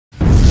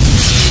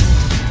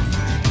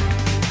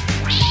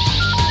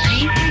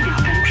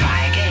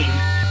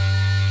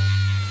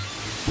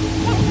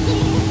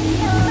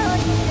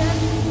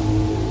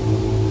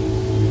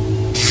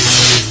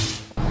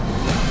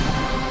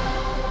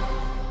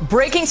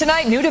Breaking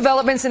tonight, new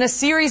developments in a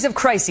series of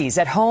crises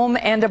at home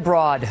and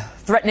abroad,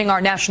 threatening our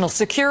national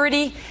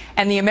security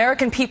and the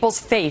American people's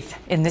faith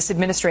in this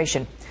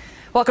administration.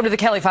 Welcome to the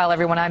Kelly File,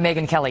 everyone. I'm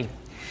Megyn Kelly.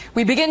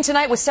 We begin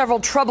tonight with several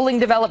troubling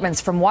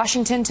developments from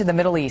Washington to the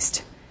Middle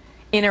East.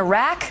 In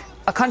Iraq,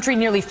 a country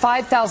nearly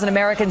 5,000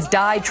 Americans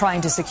died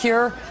trying to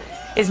secure,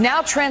 is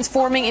now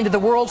transforming into the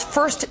world's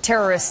first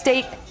terrorist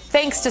state,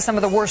 thanks to some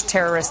of the worst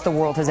terrorists the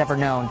world has ever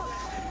known,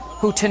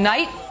 who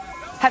tonight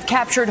have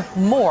captured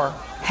more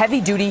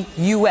heavy-duty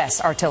U.S.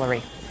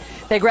 artillery.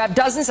 They grabbed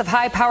dozens of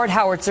high-powered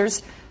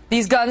howitzers,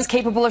 these guns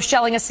capable of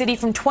shelling a city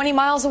from 20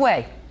 miles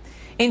away.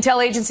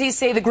 Intel agencies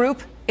say the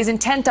group is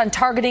intent on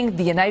targeting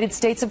the United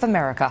States of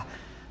America.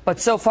 But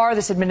so far,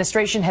 this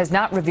administration has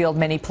not revealed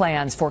many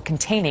plans for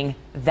containing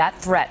that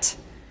threat.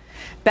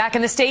 Back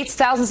in the States,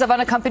 thousands of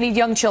unaccompanied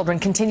young children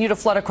continue to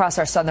flood across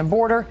our southern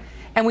border,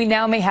 and we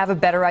now may have a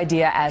better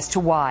idea as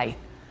to why.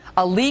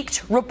 A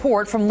leaked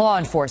report from law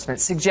enforcement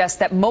suggests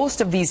that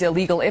most of these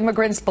illegal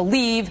immigrants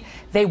believe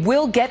they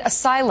will get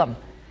asylum,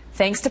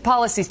 thanks to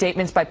policy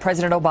statements by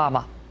President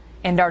Obama,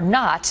 and are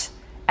not,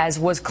 as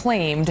was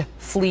claimed,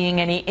 fleeing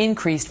any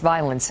increased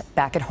violence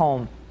back at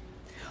home.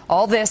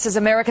 All this as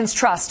Americans'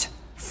 trust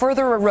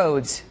further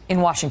erodes in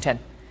Washington,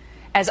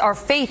 as our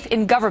faith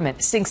in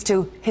government sinks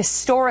to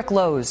historic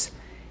lows,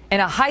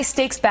 and a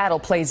high-stakes battle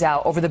plays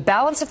out over the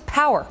balance of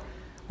power,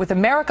 with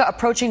America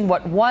approaching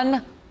what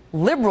one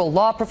liberal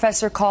law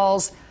professor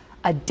calls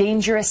a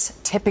dangerous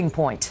tipping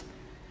point.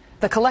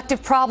 The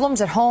collective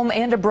problems at home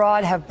and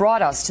abroad have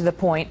brought us to the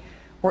point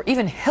where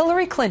even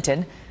Hillary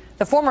Clinton,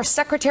 the former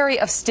Secretary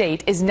of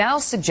State, is now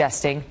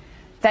suggesting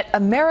that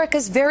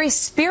America's very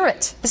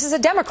spirit, this is a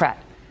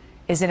Democrat,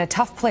 is in a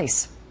tough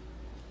place.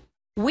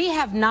 We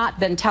have not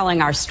been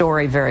telling our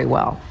story very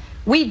well.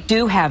 We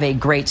do have a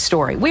great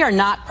story. We are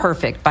not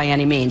perfect by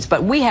any means,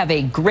 but we have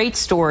a great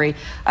story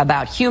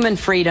about human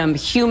freedom,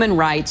 human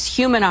rights,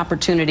 human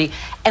opportunity,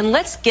 and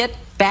let's get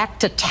back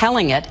to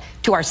telling it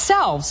to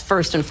ourselves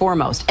first and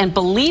foremost, and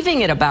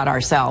believing it about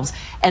ourselves,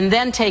 and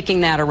then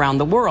taking that around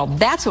the world.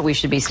 That's what we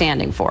should be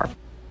standing for.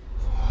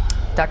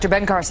 Dr.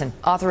 Ben Carson,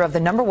 author of the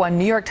 #1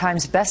 New York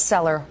Times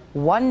bestseller,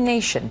 One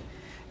Nation,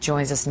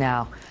 joins us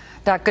now.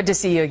 Doc, good to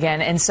see you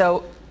again. And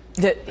so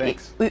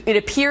it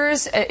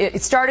appears,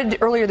 it started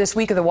earlier this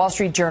week of the Wall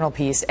Street Journal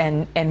piece,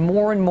 and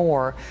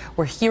more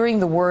we're hearing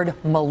the word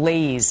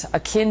malaise,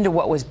 akin to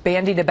what was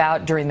bandied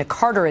about during the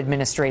Carter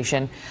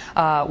administration,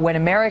 when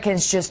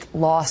Americans just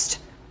lost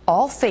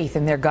all faith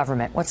in their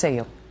government. What say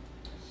you?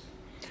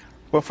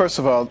 Well, first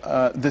of all,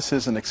 this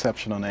is an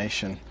exceptional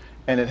nation,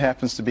 and it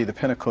happens to be the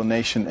pinnacle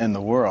nation in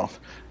the world.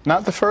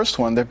 Not the first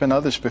one. There have been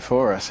others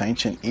before us: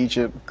 ancient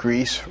Egypt,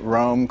 Greece,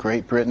 Rome,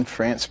 Great Britain,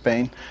 France,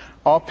 Spain.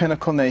 All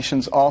pinnacle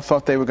nations, all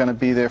thought they were going to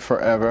be there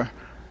forever,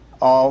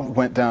 all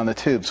went down the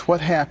tubes. What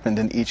happened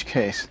in each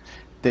case?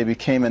 They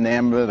became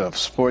enamored of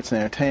sports and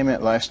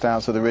entertainment,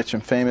 lifestyles of the rich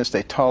and famous.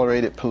 They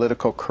tolerated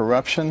political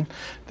corruption.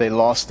 They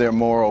lost their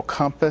moral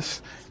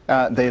compass.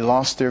 They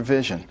lost their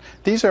vision.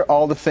 These are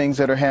all the things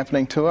that are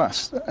happening to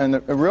us. And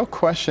the real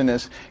question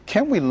is,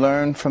 can we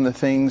learn from the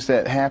things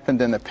that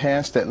happened in the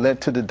past that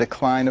led to the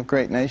decline of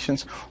great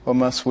nations, or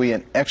must we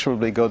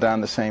inexorably go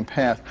down the same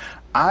path?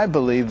 I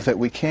believe that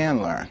we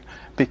can learn,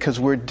 because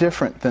we're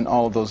different than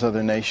all of those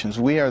other nations.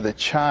 We are the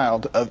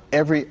child of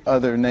every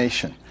other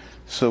nation.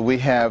 So we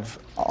have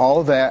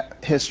all that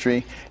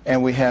history,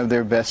 and we have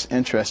their best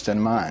interest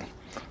in mind.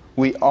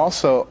 We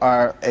also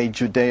are a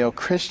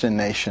Judeo-Christian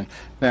nation.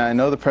 Now, I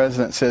know the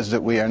president says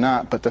that we are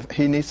not, but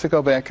he needs to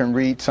go back and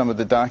read some of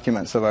the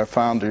documents of our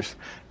founders,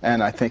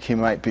 and I think he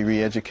might be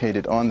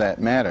re-educated on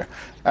that matter.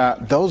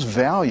 Those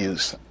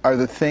values are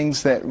the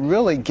things that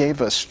really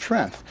gave us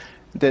strength.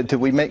 Did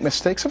we make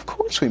mistakes? Of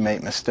course we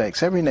make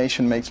mistakes. Every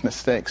nation makes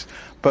mistakes.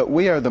 But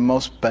we are the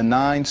most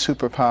benign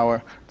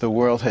superpower the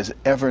world has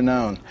ever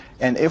known.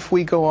 And if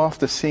we go off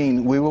the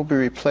scene, we will be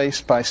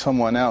replaced by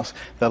someone else.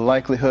 The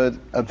likelihood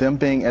of them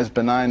being as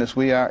benign as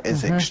we are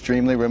is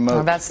extremely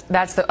remote. Well,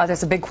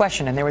 that's a big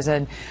question. And there was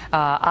an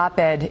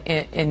op-ed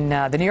in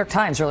the New York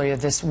Times earlier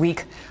this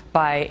week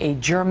by a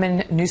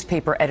German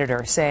newspaper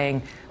editor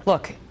saying,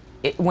 look,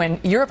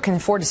 when Europe can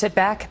afford to sit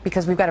back,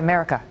 because we've got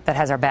America that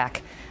has our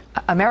back,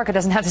 America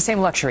doesn't have the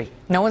same luxury.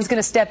 No one's going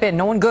to step in,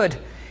 no one good,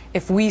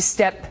 if we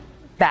step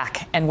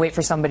back and wait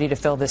for somebody to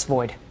fill this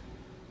void.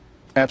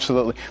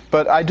 Absolutely.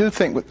 But I do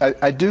think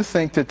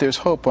that there's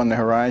hope on the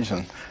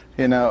horizon.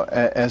 You know,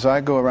 as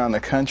I go around the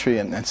country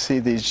and see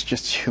these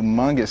just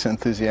humongous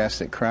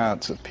enthusiastic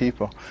crowds of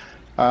people.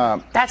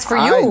 That's for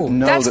you.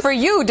 That's for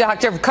you,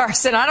 Dr.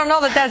 Carson. I don't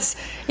know that that's,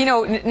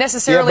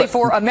 necessarily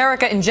for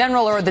America in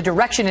general, or the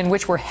direction in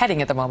which we're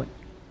heading at the moment.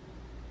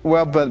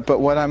 Well,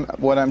 but what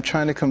I'm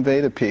trying to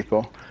convey to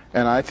people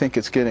and I think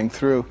it's getting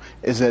through,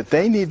 is that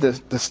they need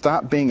to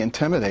stop being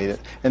intimidated,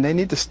 and they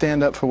need to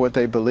stand up for what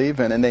they believe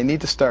in, and they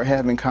need to start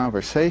having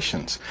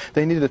conversations.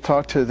 They need to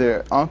talk to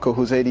their uncle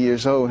who's 80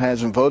 years old and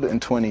hasn't voted in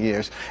 20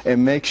 years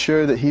and make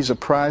sure that he's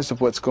apprised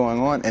of what's going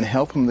on and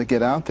help him to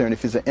get out there. And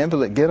if he's an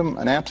invalid, get him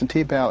an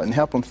absentee ballot and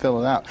help him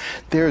fill it out.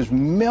 There's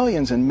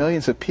millions and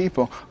millions of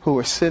people who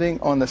are sitting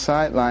on the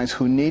sidelines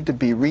who need to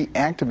be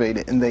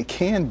reactivated, and they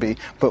can be,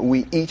 but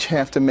we each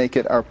have to make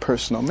it our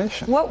personal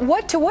mission.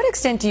 To what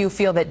extent do you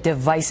feel that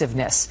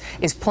divisiveness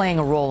is playing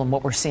a role in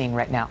what we're seeing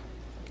right now?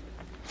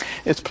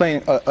 It's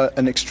playing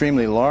an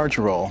extremely large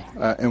role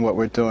in what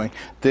we're doing.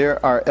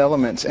 There are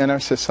elements in our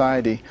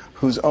society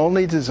whose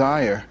only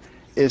desire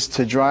is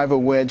to drive a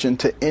wedge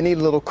into any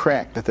little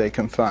crack that they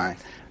can find.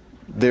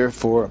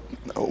 Therefore,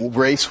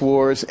 race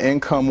wars,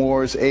 income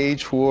wars,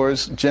 age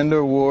wars,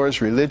 gender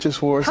wars,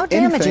 religious wars, how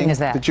damaging is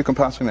that you can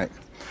possibly make.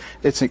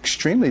 It's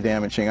extremely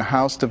damaging. A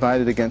house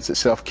divided against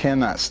itself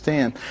cannot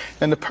stand.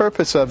 And the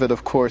purpose of it,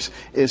 of course,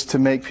 is to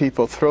make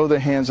people throw their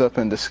hands up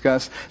in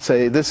disgust,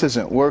 say, this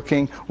isn't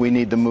working, we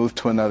need to move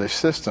to another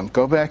system.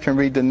 Go back and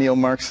read the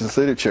neo-Marxist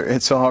literature.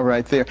 It's all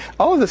right there.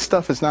 All of this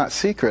stuff is not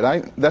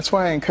secret. That's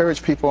why I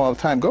encourage people all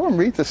the time, go and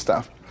read this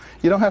stuff.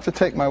 You don't have to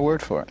take my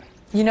word for it.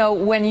 You know,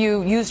 when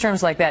you use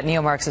terms like that,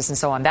 neo-Marxist and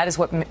so on, that is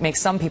what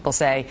makes some people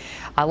say,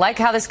 I like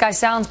how this guy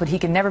sounds, but he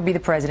can never be the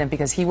president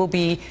because he will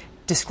be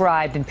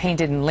described and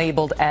painted and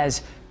labeled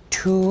as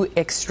too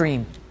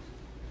extreme.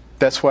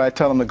 That's why I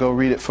tell them to go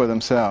read it for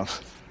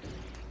themselves.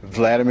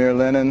 Vladimir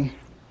Lenin,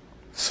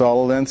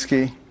 Saul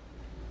Alinsky,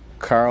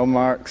 Karl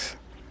Marx,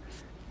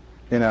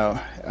 you know,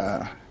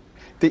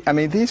 I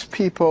mean, these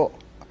people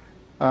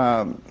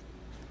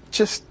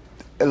just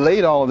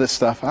laid all of this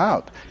stuff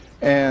out.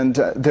 And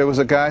there was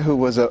a guy who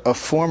was a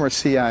former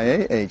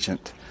CIA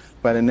agent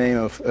by the name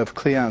of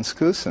Cleon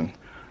Skousen,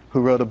 who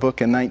wrote a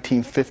book in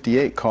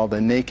 1958 called The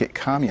Naked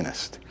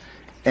Communist.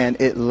 And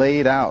it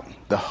laid out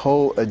the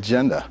whole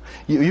agenda.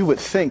 You would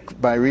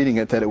think by reading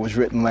it that it was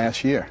written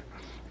last year,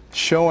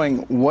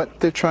 showing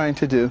what they're trying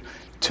to do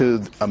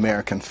to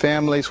American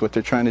families, what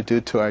they're trying to do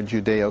to our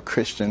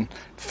Judeo-Christian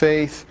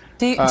faith,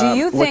 do you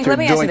think, what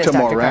they're doing to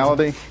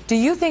morality. Do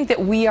you think that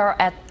we are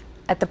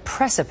at the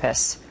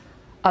precipice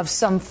of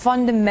some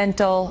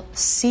fundamental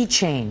sea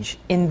change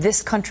in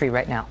this country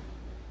right now?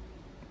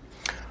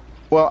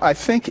 Well, I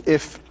think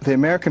if the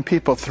American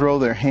people throw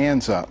their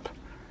hands up,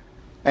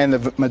 and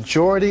the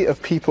majority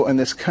of people in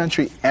this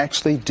country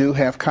actually do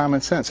have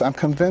common sense, I'm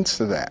convinced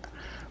of that.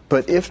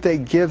 But if they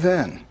give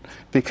in,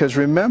 because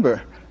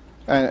remember,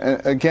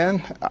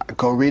 again,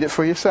 go read it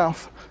for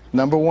yourself.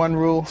 Number one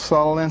rule,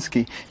 Saul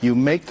Alinsky, you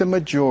make the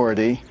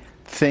majority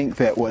think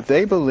that what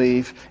they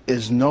believe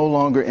is no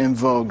longer in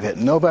vogue, that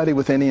nobody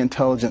with any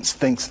intelligence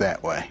thinks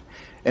that way,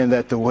 and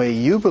that the way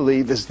you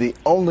believe is the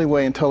only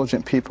way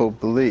intelligent people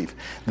believe.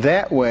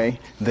 That way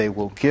they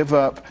will give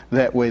up,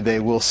 that way they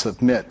will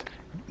submit.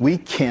 We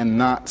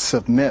cannot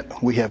submit.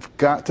 We have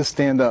got to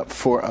stand up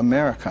for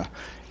America.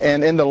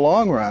 And in the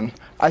long run,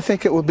 I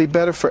think it will be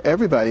better for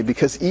everybody,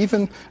 because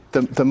even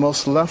the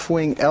most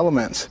left-wing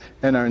elements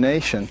in our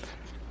nation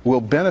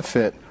will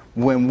benefit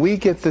when we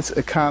get this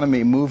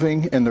economy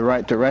moving in the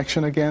right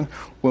direction again,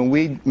 when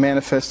we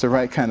manifest the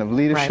right kind of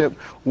leadership,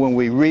 when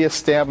we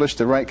reestablish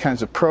the right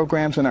kinds of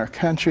programs in our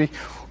country,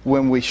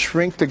 when we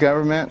shrink the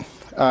government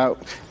and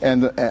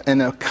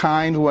in a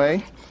kind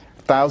way,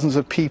 thousands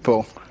of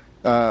people,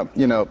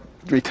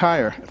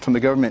 retire from the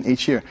government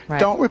each year.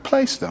 Don't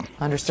replace them.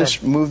 Understood.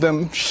 Just move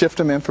them, shift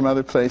them in from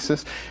other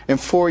places. In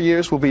 4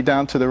 years, we'll be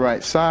down to the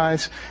right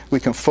size. We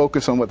can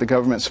focus on what the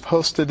government's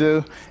supposed to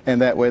do, and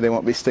that way they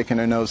won't be sticking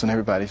their nose in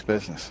everybody's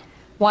business.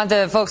 Want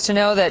the folks to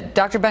know that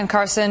Dr. Ben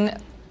Carson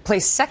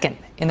placed second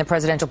in the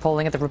presidential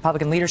polling at the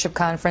Republican Leadership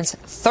Conference,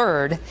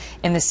 third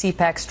in the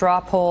CPAC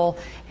straw poll,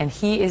 and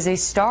he is a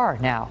star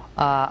now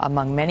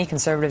among many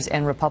conservatives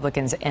and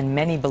Republicans, and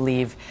many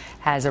believe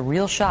has a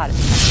real shot.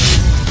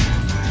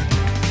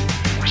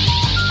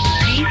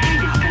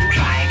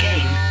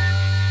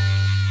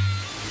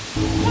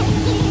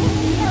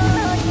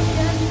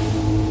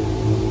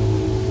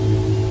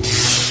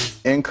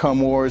 Income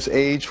wars,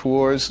 age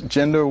wars,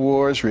 gender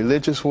wars,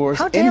 religious wars,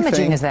 how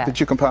damaging is that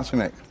you can possibly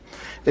make.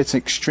 It's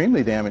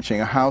extremely damaging.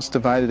 A house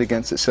divided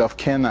against itself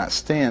cannot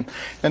stand.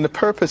 And the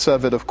purpose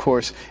of it, of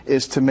course,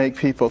 is to make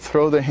people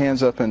throw their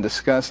hands up in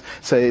disgust,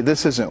 say,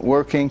 this isn't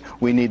working,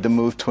 we need to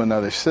move to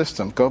another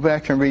system. Go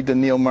back and read the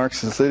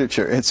neo-Marxist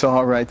literature. It's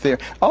all right there.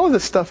 All of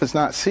this stuff is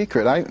not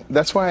secret.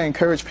 That's why I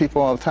encourage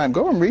people all the time,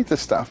 go and read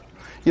this stuff.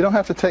 You don't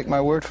have to take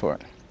my word for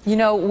it. You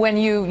know, when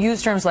you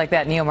use terms like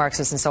that,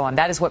 neo-Marxist and so on,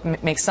 that is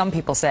what makes some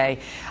people say,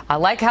 I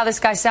like how this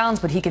guy sounds,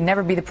 but he can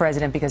never be the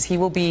president because he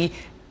will be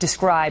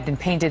described and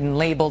painted and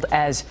labeled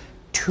as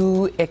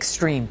too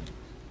extreme.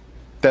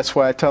 That's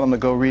why I tell them to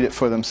go read it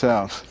for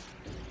themselves.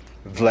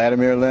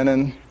 Vladimir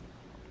Lenin,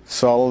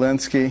 Saul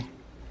Alinsky,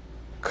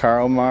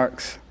 Karl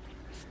Marx,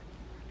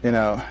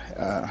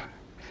 I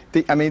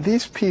mean,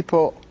 these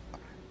people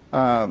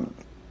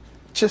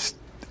just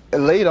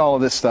laid all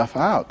of this stuff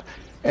out.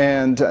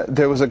 And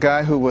there was a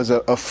guy who was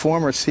a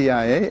former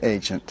CIA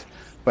agent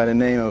by the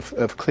name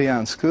of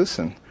Cleon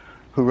Skousen,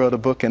 who wrote a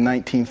book in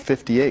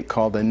 1958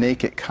 called The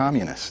Naked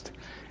Communist.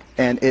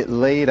 And it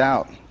laid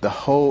out the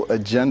whole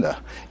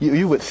agenda.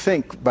 You would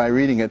think by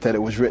reading it that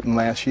it was written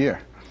last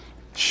year,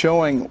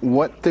 showing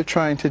what they're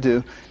trying to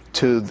do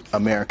to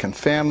American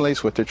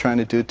families, what they're trying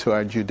to do to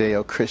our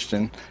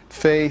Judeo-Christian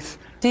faith,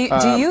 do you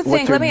think,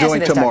 what let me they're ask you doing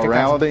this, to Dr.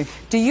 morality.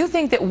 Carson, do you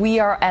think that we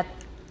are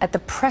at the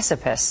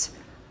precipice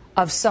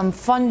of some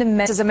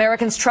fundamental, as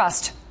Americans'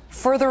 trust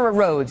further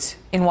erodes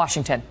in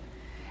Washington,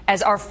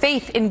 as our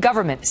faith in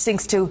government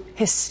sinks to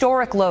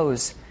historic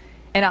lows,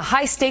 and a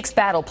high-stakes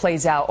battle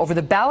plays out over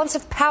the balance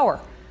of power,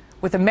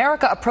 with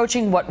America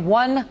approaching what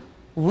one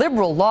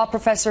liberal law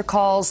professor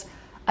calls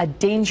a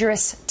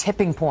dangerous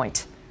tipping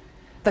point?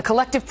 The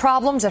collective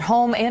problems at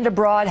home and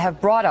abroad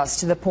have brought us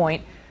to the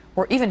point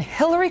where even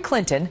Hillary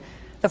Clinton,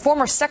 the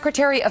former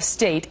Secretary of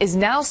State, is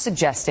now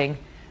suggesting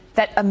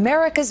that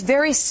America's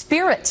very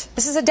spirit,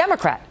 this is a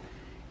Democrat,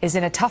 is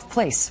in a tough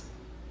place.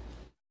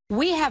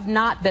 We have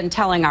not been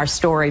telling our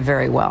story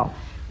very well.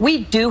 We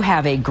do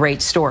have a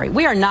great story.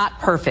 We are not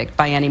perfect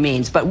by any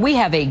means, but we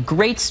have a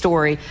great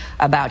story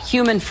about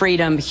human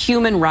freedom,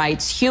 human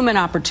rights, human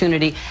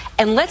opportunity,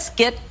 and let's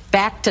get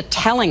back to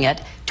telling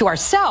it to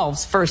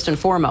ourselves first and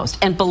foremost,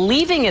 and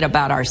believing it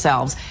about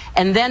ourselves,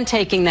 and then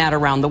taking that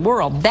around the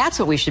world. That's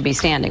what we should be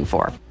standing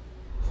for.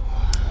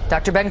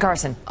 Dr. Ben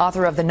Carson,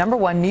 author of the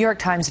 #1 New York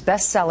Times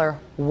bestseller,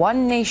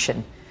 One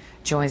Nation,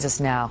 joins us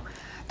now.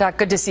 Doc,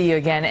 good to see you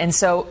again. And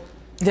so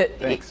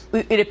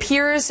it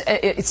appears,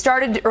 it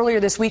started earlier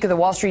this week with the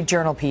Wall Street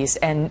Journal piece,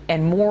 and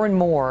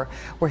more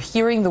we're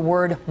hearing the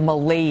word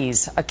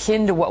malaise,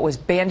 akin to what was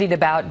bandied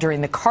about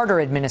during the Carter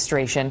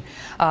administration,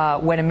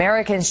 when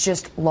Americans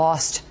just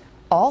lost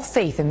all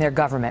faith in their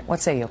government.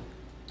 What say you?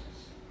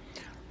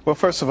 Well,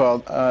 first of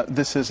all,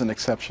 this is an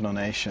exceptional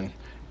nation,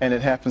 and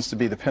it happens to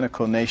be the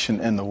pinnacle nation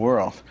in the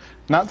world.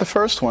 Not the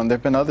first one. There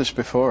have been others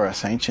before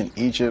us: ancient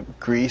Egypt,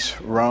 Greece,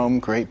 Rome,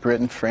 Great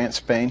Britain, France,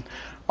 Spain.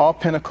 All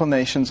pinnacle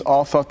nations,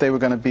 all thought they were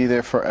going to be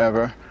there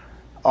forever,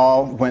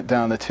 all went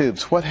down the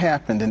tubes. What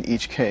happened in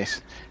each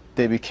case?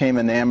 They became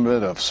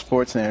enamored of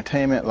sports and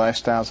entertainment,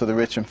 lifestyles of the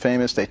rich and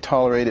famous. They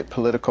tolerated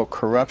political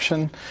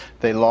corruption.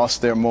 They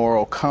lost their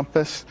moral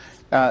compass.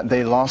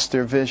 They lost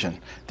their vision.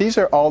 These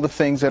are all the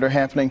things that are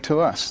happening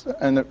to us.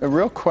 And the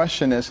real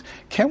question is,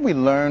 can we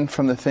learn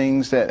from the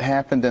things that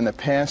happened in the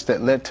past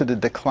that led to the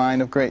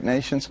decline of great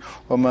nations,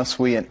 or must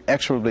we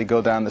inexorably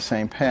go down the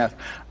same path?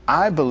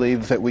 I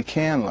believe that we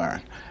can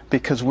learn,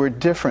 because we're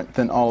different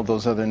than all of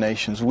those other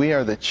nations. We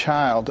are the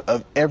child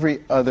of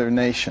every other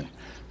nation.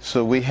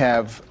 So we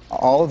have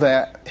all of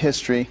that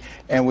history,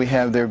 and we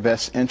have their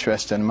best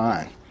interest in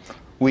mind.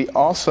 We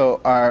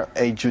also are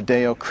a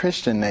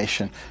Judeo-Christian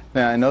nation.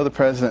 Now, I know the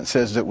president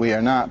says that we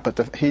are not,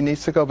 but he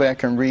needs to go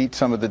back and read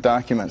some of the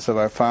documents of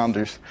our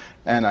founders,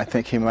 and I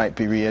think he might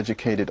be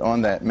re-educated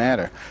on that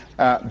matter.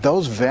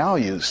 Those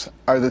values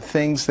are the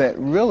things that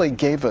really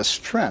gave us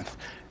strength.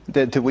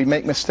 Did we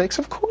make mistakes?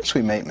 Of course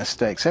we make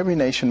mistakes. Every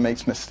nation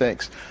makes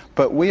mistakes.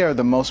 But we are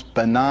the most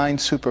benign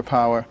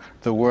superpower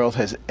the world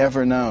has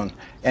ever known.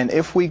 And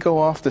if we go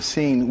off the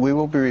scene, we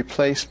will be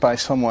replaced by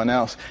someone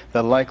else.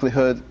 The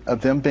likelihood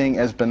of them being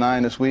as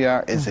benign as we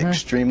are is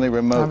extremely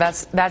remote. Well,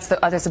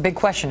 that's a big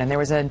question. And there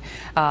was an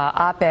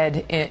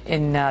op-ed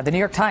in the New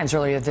York Times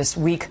earlier this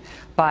week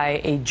by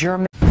a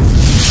German.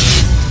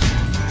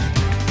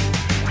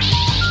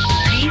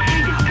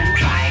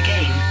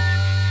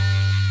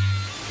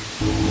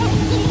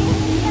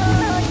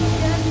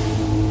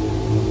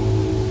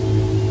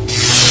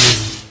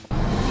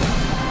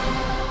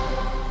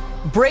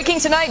 Breaking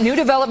tonight, new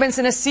developments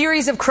in a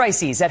series of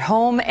crises at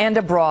home and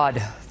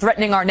abroad,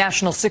 threatening our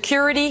national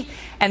security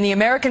and the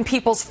American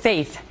people's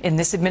faith in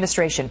this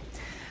administration.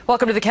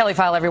 Welcome to the Kelly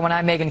File, everyone.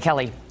 I'm Megyn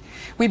Kelly.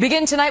 We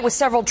begin tonight with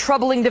several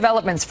troubling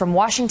developments from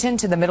Washington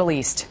to the Middle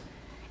East.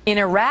 In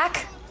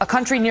Iraq, a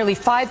country nearly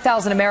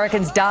 5,000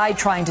 Americans died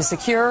trying to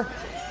secure,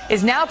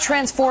 is now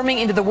transforming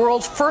into the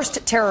world's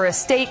first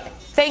terrorist state,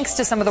 thanks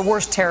to some of the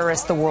worst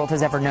terrorists the world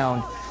has ever known,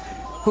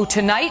 who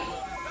tonight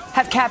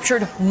have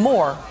captured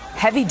more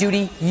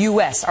heavy-duty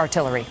U.S.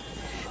 artillery.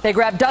 They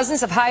grabbed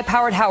dozens of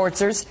high-powered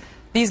howitzers,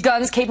 these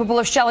guns capable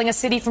of shelling a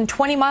city from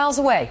 20 miles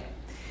away.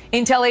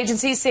 Intel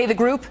agencies say the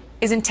group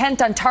is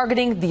intent on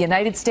targeting the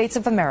United States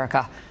of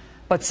America.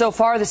 But so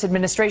far, this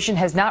administration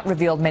has not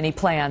revealed many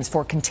plans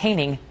for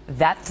containing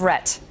that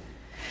threat.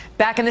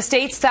 Back in the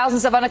States,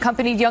 thousands of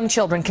unaccompanied young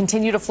children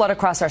continue to flood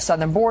across our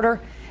southern border,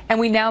 and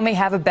we now may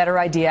have a better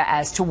idea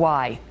as to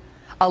why.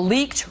 A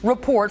leaked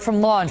report from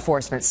law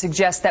enforcement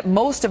suggests that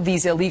most of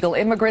these illegal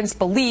immigrants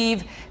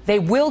believe they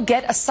will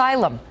get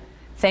asylum,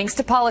 thanks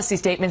to policy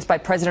statements by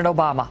President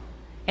Obama,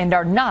 and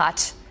are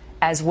not,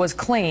 as was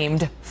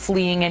claimed,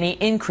 fleeing any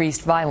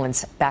increased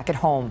violence back at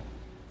home.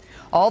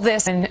 All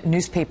this, a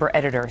newspaper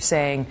editor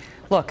saying,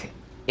 look,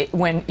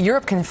 when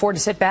Europe can afford to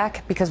sit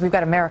back because we've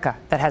got America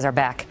that has our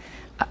back,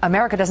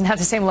 America doesn't have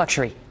the same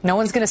luxury. No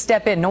one's going to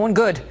step in, no one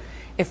good,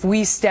 if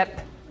we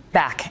step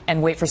back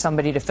and wait for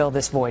somebody to fill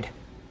this void.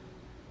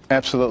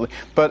 Absolutely.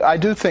 But I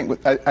do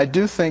think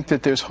that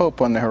there's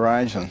hope on the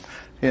horizon.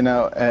 You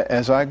know,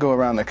 as I go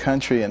around the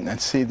country and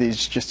see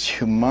these just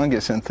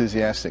humongous,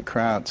 enthusiastic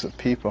crowds of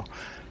people.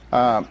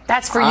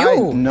 That's for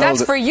you.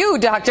 That's for you,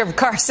 Dr.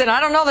 Carson. I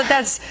don't know that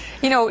that's,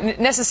 you know,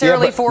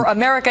 necessarily for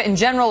America in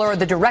general or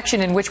the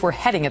direction in which we're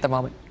heading at the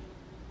moment.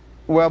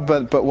 Well,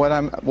 but what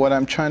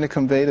I'm trying to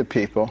convey to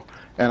people,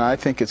 and I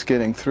think it's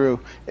getting through,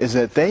 is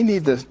that they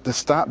need to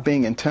stop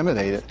being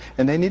intimidated,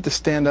 and they need to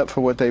stand up for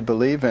what they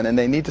believe in, and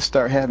they need to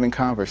start having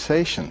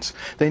conversations.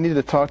 They need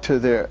to talk to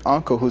their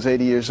uncle who's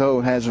 80 years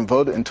old, hasn't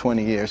voted in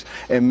 20 years,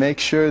 and make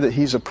sure that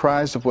he's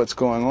apprised of what's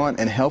going on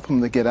and help him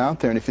to get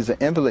out there. And if he's an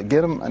invalid,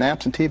 get him an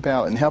absentee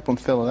ballot and help him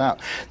fill it out.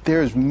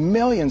 There's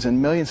millions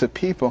and millions of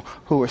people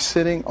who are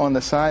sitting on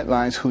the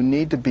sidelines who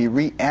need to be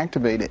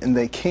reactivated, and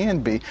they can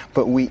be,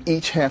 but we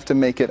each have to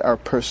make it our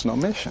personal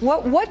mission.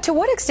 To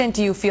what extent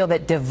do you feel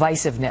that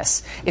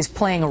divisiveness is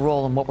playing a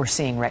role in what we're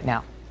seeing right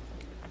now?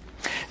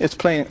 It's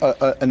playing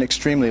an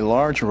extremely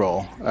large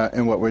role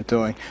in what we're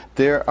doing.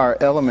 There are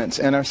elements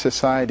in our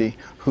society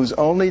whose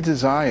only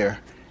desire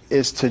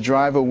is to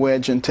drive a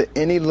wedge into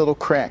any little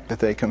crack that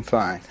they can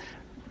find.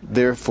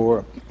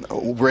 Therefore,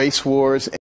 race wars